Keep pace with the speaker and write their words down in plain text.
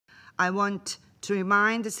I want to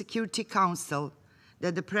remind the Security Council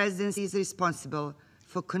that the Presidency is responsible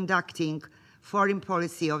for conducting foreign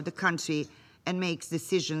policy of the country and makes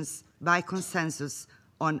decisions by consensus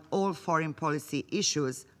on all foreign policy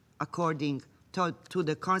issues according to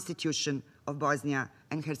the Constitution of Bosnia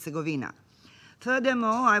and Herzegovina.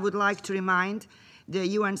 Furthermore, I would like to remind the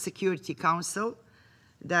UN Security Council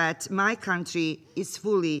that my country is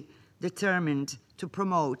fully determined to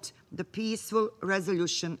promote the peaceful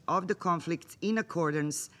resolution of the conflict in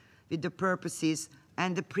accordance with the purposes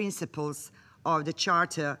and the principles of the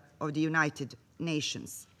Charter of the United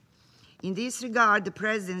Nations. In this regard, the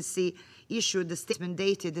Presidency issued a statement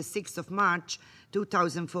dated the 6th of March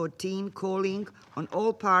 2014 calling on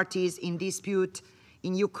all parties in dispute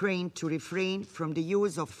in Ukraine to refrain from the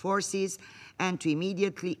use of forces and to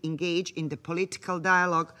immediately engage in the political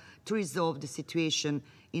dialogue to resolve the situation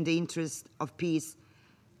in the interest of peace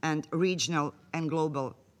and regional and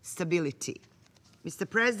global stability. Mr.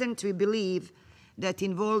 President, we believe that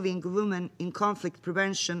involving women in conflict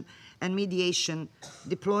prevention and mediation,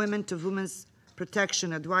 deployment of women's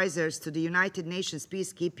protection advisors to the United Nations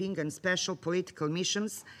peacekeeping and special political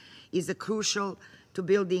missions is crucial to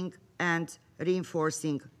building and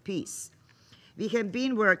reinforcing peace. We have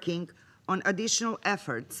been working on additional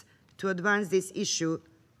efforts to advance this issue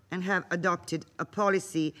and have adopted a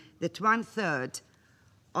policy that 1/3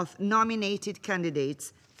 of nominated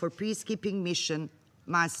candidates for peacekeeping mission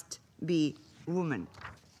must be women.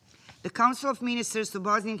 The Council of Ministers of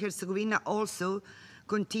Bosnia and Herzegovina also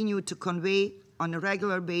continue to convey on a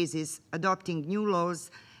regular basis, adopting new laws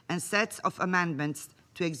and sets of amendments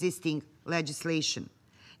to existing legislation.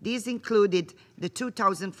 These included the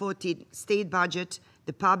 2014 state budget,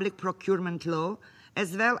 the public procurement law,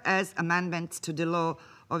 as well as amendments to the law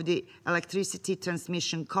of the electricity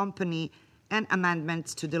transmission company and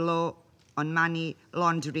amendments to the law on money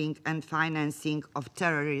laundering and financing of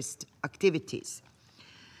terrorist activities.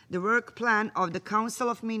 The work plan of the Council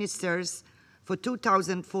of Ministers for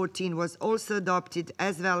 2014 was also adopted,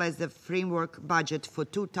 as well as the framework budget for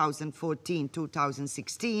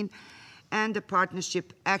 2014-2016 and the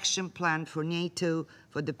Partnership Action Plan for NATO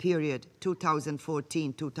for the period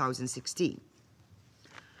 2014-2016.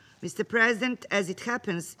 Mr. President, as it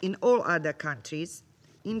happens in all other countries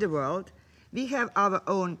in the world, we have our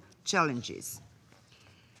own challenges.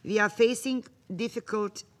 We are facing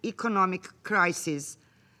difficult economic crisis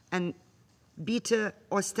and bitter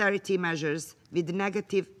austerity measures with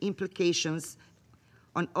negative implications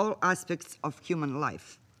on all aspects of human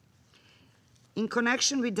life. In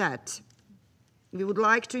connection with that, we would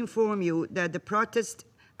like to inform you that the protest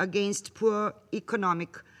against poor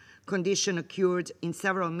economic condition occurred in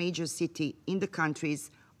several major cities in the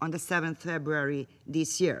countries on the 7th February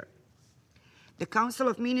this year. The Council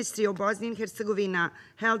of Ministry of Bosnia and Herzegovina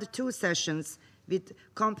held 2 sessions with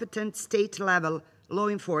competent state-level law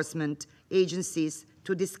enforcement agencies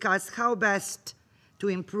to discuss how best to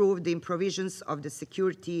improve the provisions of the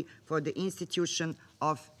security for the institution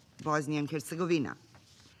of Bosnia and Herzegovina.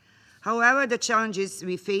 However, the challenges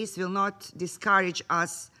we face will not discourage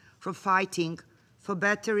us from fighting for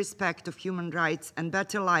better respect of human rights and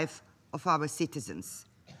better life of our citizens.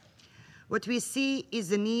 What we see is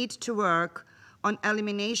the need to work on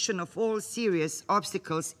elimination of all serious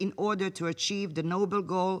obstacles in order to achieve the noble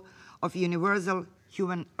goal of universal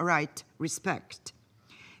human right respect.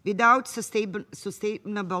 Without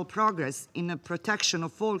sustainable progress in the protection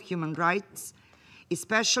of all human rights,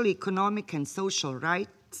 especially economic and social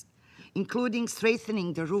rights, including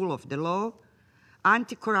strengthening the rule of the law,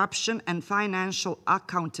 anti-corruption and financial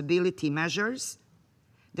accountability measures,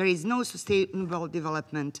 there is no sustainable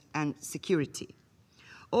development and security.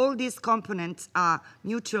 All these components are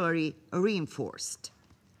mutually reinforced.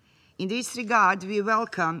 In this regard, we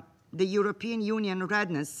welcome the European Union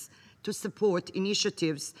readiness to support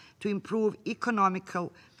initiatives to improve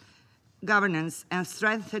economical governance and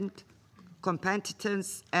strengthen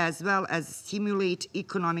competitiveness, as well as stimulate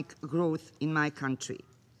economic growth in my country.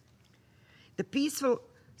 The peaceful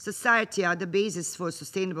society are the basis for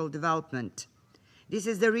sustainable development. This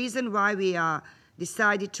is the reason why we are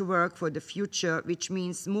decided to work for the future, which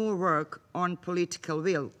means more work on political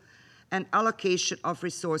will and allocation of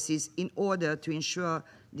resources in order to ensure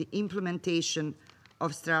the implementation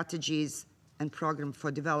of strategies and programs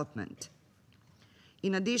for development.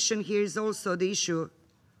 In addition, here is also the issue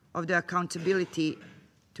of the accountability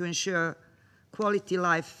to ensure quality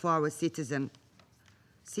life for our citizens,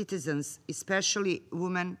 especially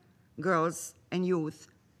women, girls, and youth,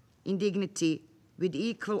 in dignity with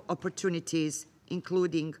equal opportunities,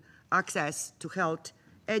 including access to health,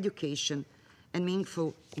 education, and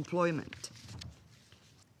meaningful employment.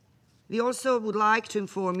 We also would like to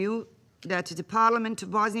inform you that the Parliament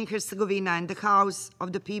of Bosnia and Herzegovina and the House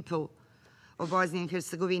of the People of Bosnia and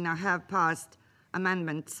Herzegovina have passed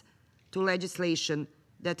amendments to legislation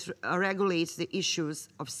that regulates the issues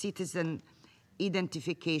of citizen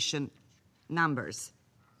identification numbers.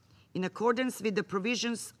 In accordance with the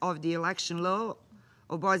provisions of the election law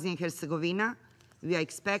of Bosnia and Herzegovina, we are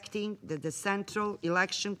expecting that the Central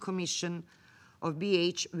Election Commission of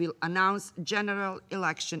BH will announce general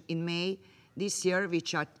election in May this year,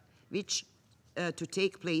 which to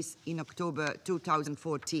take place in October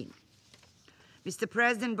 2014. Mr.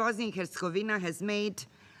 President, Bosnia and Herzegovina has made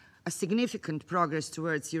a significant progress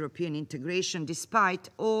towards European integration despite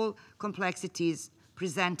all complexities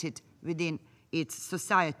presented within its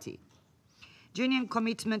society. Genuine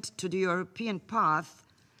commitment to the European path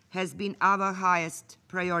has been our highest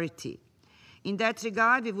priority. In that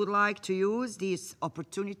regard, we would like to use this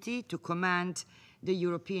opportunity to commend the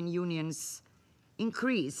European Union's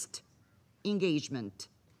increased engagement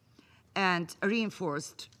and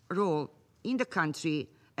reinforced role in the country,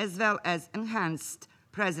 as well as enhanced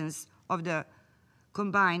presence of the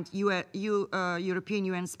combined European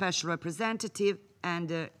UN Special Representative and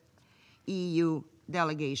the EU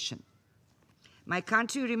delegation. My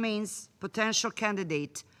country remains potential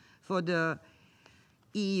candidate for the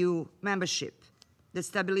EU membership. The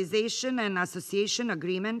Stabilization and Association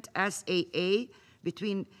Agreement, SAA,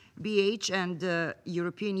 between BH and the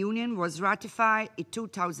European Union was ratified in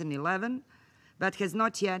 2011, but has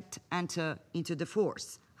not yet entered into the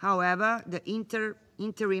force. However, the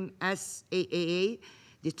interim SAA,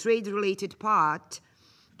 the trade-related part,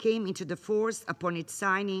 came into the force upon its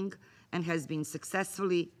signing and has been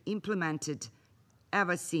successfully implemented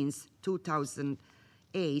ever since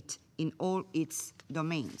 2008 in all its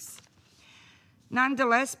domains.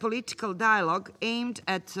 Nonetheless, political dialogue aimed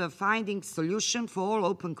at finding solution for all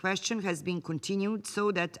open questions has been continued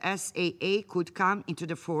so that SAA could come into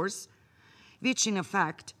the force, which in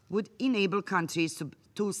effect would enable countries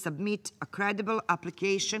to submit a credible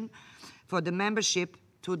application for the membership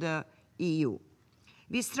to the EU.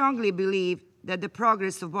 We strongly believe that the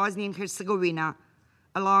progress of Bosnia and Herzegovina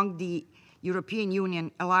along the European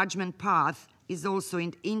Union enlargement path is also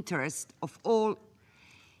in the interest of all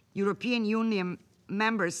European Union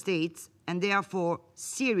member states, and therefore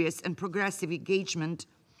serious and progressive engagement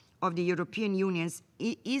of the European Union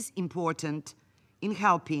is important in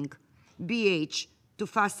helping BH to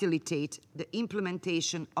facilitate the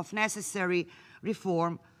implementation of necessary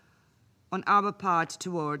reform on our part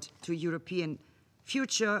toward the European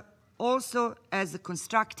future, also as a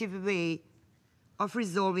constructive way of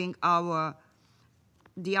resolving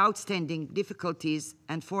the outstanding difficulties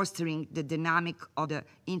and fostering the dynamic of the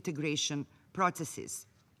integration processes.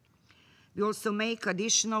 We also make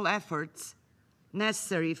additional efforts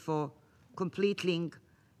necessary for completing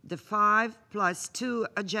the 5+2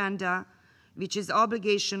 agenda, which is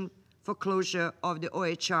obligation for closure of the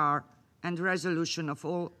OHR and resolution of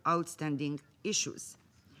all outstanding issues.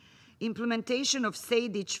 Implementation of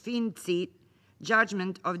Sejdić-Finci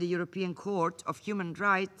judgment of the European Court of Human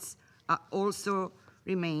Rights also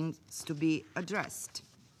remains to be addressed.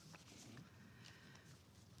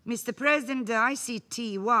 Mr. President, the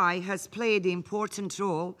ICTY has played an important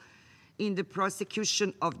role in the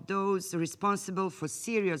prosecution of those responsible for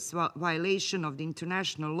serious violation of the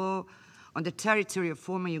international law on the territory of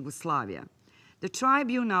former Yugoslavia. The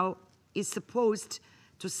tribunal is supposed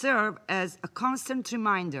to serve as a constant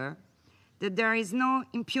reminder that there is no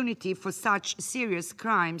impunity for such serious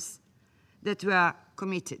crimes that were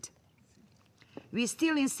committed. We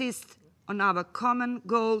still insist on our common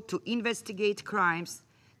goal to investigate crimes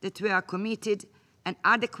that were committed and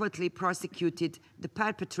adequately prosecuted the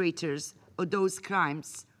perpetrators of those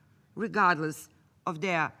crimes, regardless of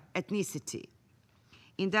their ethnicity.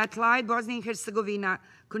 In that light, Bosnia and Herzegovina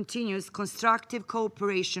continues constructive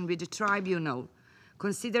cooperation with the tribunal,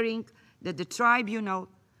 considering that the tribunal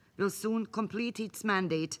will soon complete its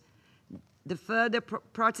mandate. The further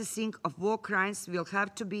processing of war crimes will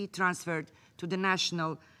have to be transferred to the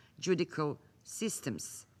national judicial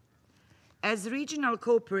systems. As regional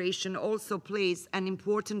cooperation also plays an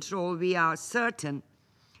important role, we are certain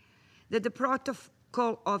that the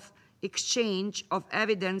protocol of exchange of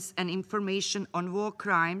evidence and information on war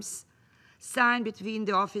crimes signed between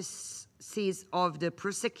the offices of the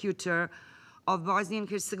prosecutor of Bosnia and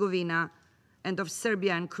Herzegovina and of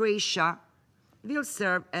Serbia and Croatia will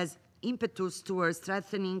serve as impetus towards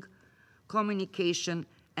strengthening communication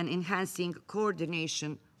and enhancing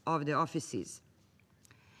coordination of the offices.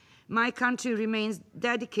 My country remains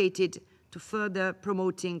dedicated to further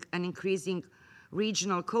promoting and increasing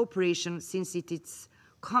regional cooperation since it is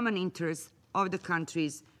common interests of the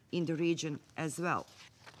countries in the region as well.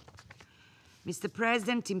 Mr.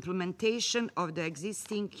 President, implementation of the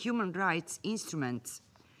existing human rights instruments,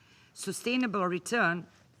 sustainable return,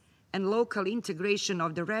 and local integration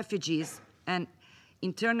of the refugees and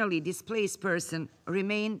internally displaced persons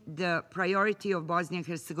remain the priority of Bosnia and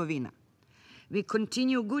Herzegovina. We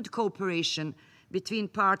continue good cooperation between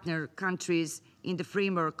partner countries in the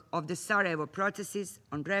framework of the Sarajevo processes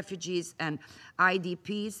on refugees and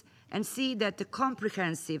IDPs, and see that the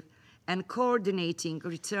comprehensive and coordinating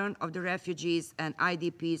return of the refugees and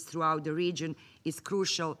IDPs throughout the region is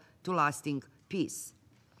crucial to lasting peace.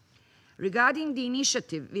 Regarding the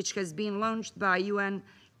initiative which has been launched by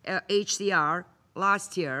UNHCR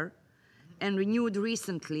last year and renewed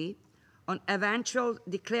recently on eventual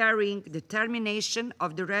declaring the termination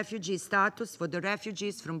of the refugee status for the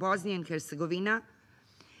refugees from Bosnia and Herzegovina,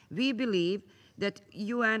 we believe that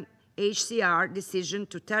UNHCR decision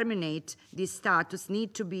to terminate this status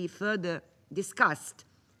need to be further discussed,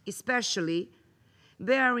 especially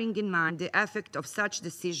bearing in mind the effect of such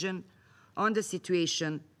decision on the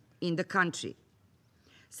situation in the country.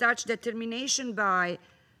 Such determination by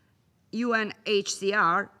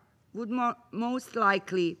UNHCR would most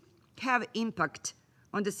likely have impact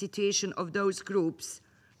on the situation of those groups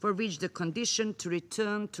for which the condition to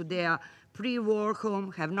return to their pre-war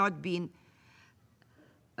home have not been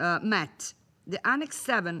met. The Annex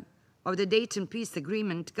 7 of the Dayton Peace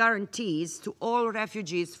Agreement guarantees to all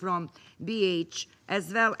refugees from BH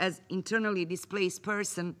as well as internally displaced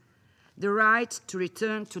persons the right to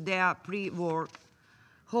return to their pre-war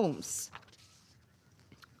homes.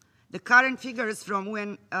 The current figures from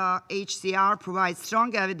UNHCR provide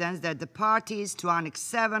strong evidence that the parties to Annex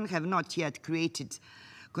 7 have not yet created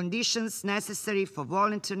conditions necessary for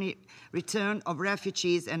voluntary return of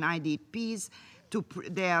refugees and IDPs to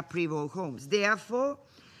their pre-war homes. Therefore,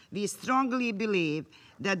 we strongly believe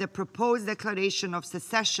that the proposed declaration of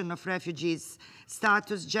cessation of refugees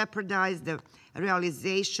status jeopardizes the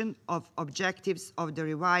realization of objectives of the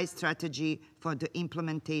revised strategy for the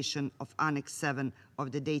implementation of Annex 7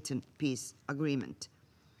 of the Dayton Peace Agreement.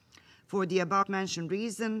 For the above-mentioned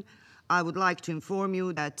reason, I would like to inform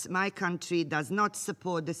you that my country does not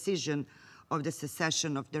support the decision of the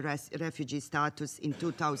cessation of the refugee status in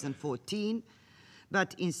 2014,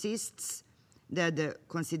 but insists that the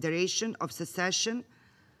consideration of cessation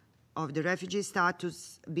of the refugee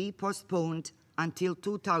status be postponed until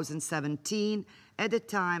 2017 at the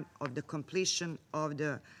time of the completion of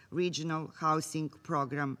the regional housing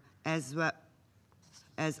program as well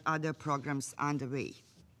as other programs underway.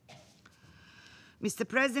 Mr.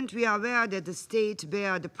 President, we are aware that the state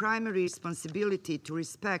bear the primary responsibility to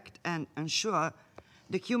respect and ensure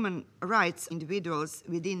the human rights of individuals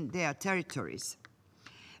within their territories.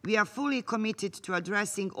 We are fully committed to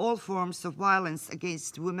addressing all forms of violence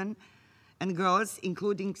against women and girls,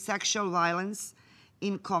 including sexual violence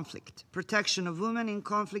in conflict. Protection of women in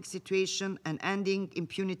conflict situations and ending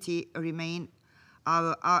impunity remain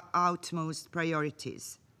our utmost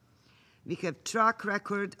priorities. We have track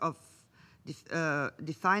record of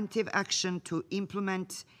definitive action to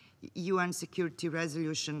implement UN Security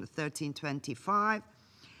Resolution 1325,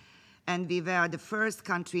 and we were the first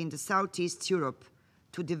country in the Southeast Europe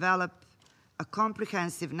to develop a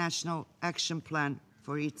comprehensive national action plan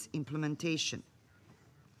for its implementation.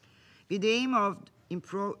 With the aim of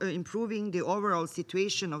improving the overall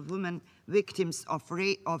situation of women victims of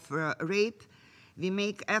rape, we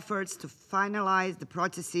make efforts to finalize the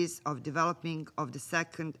processes of developing of the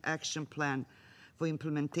second action plan for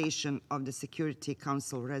implementation of the Security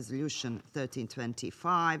Council Resolution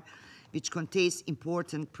 1325, which contains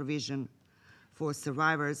important provision for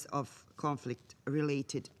survivors of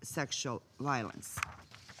conflict-related sexual violence.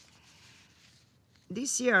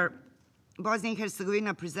 This year, Bosnia and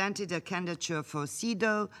Herzegovina presented a candidature for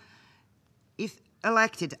CEDAW. If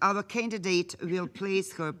elected, our candidate will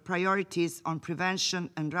place her priorities on prevention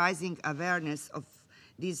and raising awareness of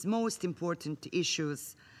these most important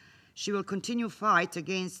issues. She will continue fight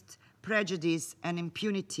against prejudice and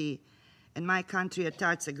impunity, and my country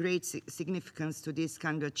attaches a great significance to this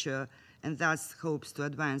candidature and thus hopes to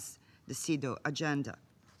advance the CEDAW agenda.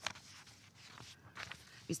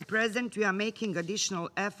 Mr. President, we are making additional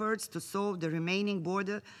efforts to solve the remaining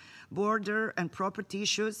border and property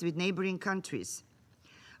issues with neighboring countries.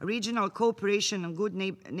 Regional cooperation and good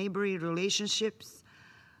neighboring relationships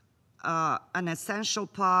are an essential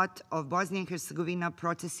part of Bosnia and Herzegovina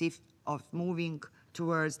process of moving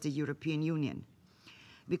towards the European Union.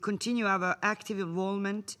 We continue our active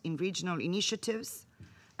involvement in regional initiatives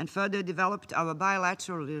and further developed our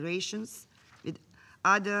bilateral relations with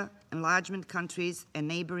other enlargement countries and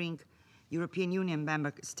neighboring European Union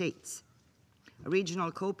member states.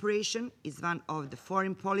 Regional cooperation is one of the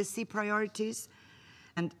foreign policy priorities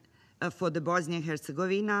and for the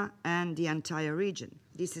Bosnia-Herzegovina and the entire region.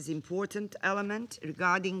 This is an important element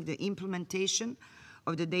regarding the implementation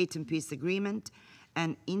of the Dayton Peace Agreement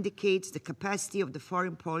and indicates the capacity of the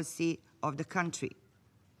foreign policy of the country.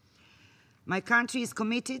 My country is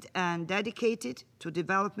committed and dedicated to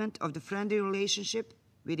development of the friendly relationship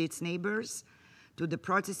with its neighbors, to the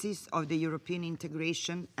processes of the European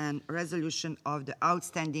integration and resolution of the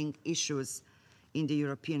outstanding issues in the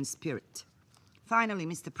European spirit. Finally,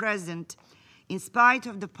 Mr. President, in spite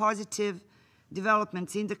of the positive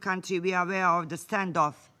developments in the country, we are aware of the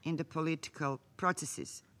standoff in the political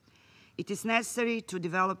processes. It is necessary to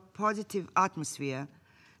develop a positive atmosphere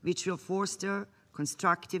which will foster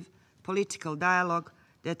constructive political dialogue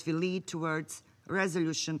that will lead towards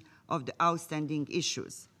resolution of the outstanding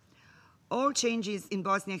issues. All changes in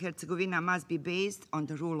Bosnia-Herzegovina must be based on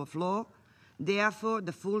the rule of law. Therefore,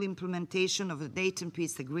 the full implementation of the Dayton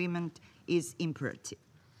Peace Agreement is imperative.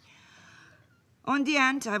 On the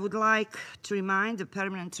end, I would like to remind the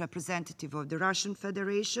permanent representative of the Russian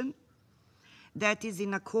Federation that is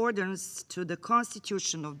in accordance to the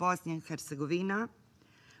Constitution of Bosnia and Herzegovina,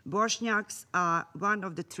 Bosniaks are one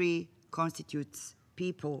of the three constituted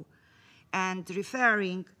people, and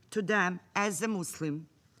referring to them as a Muslim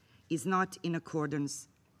is not in accordance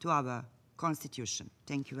to our Constitution.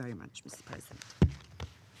 Thank you very much, Mr. President.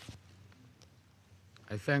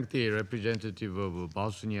 I thank the representative of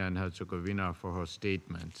Bosnia and Herzegovina for her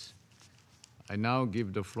statements. I now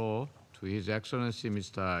give the floor to His Excellency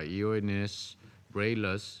Mr. Ioannis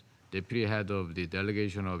Brailas, Deputy Head of the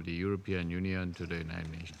Delegation of the European Union to the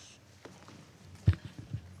United Nations.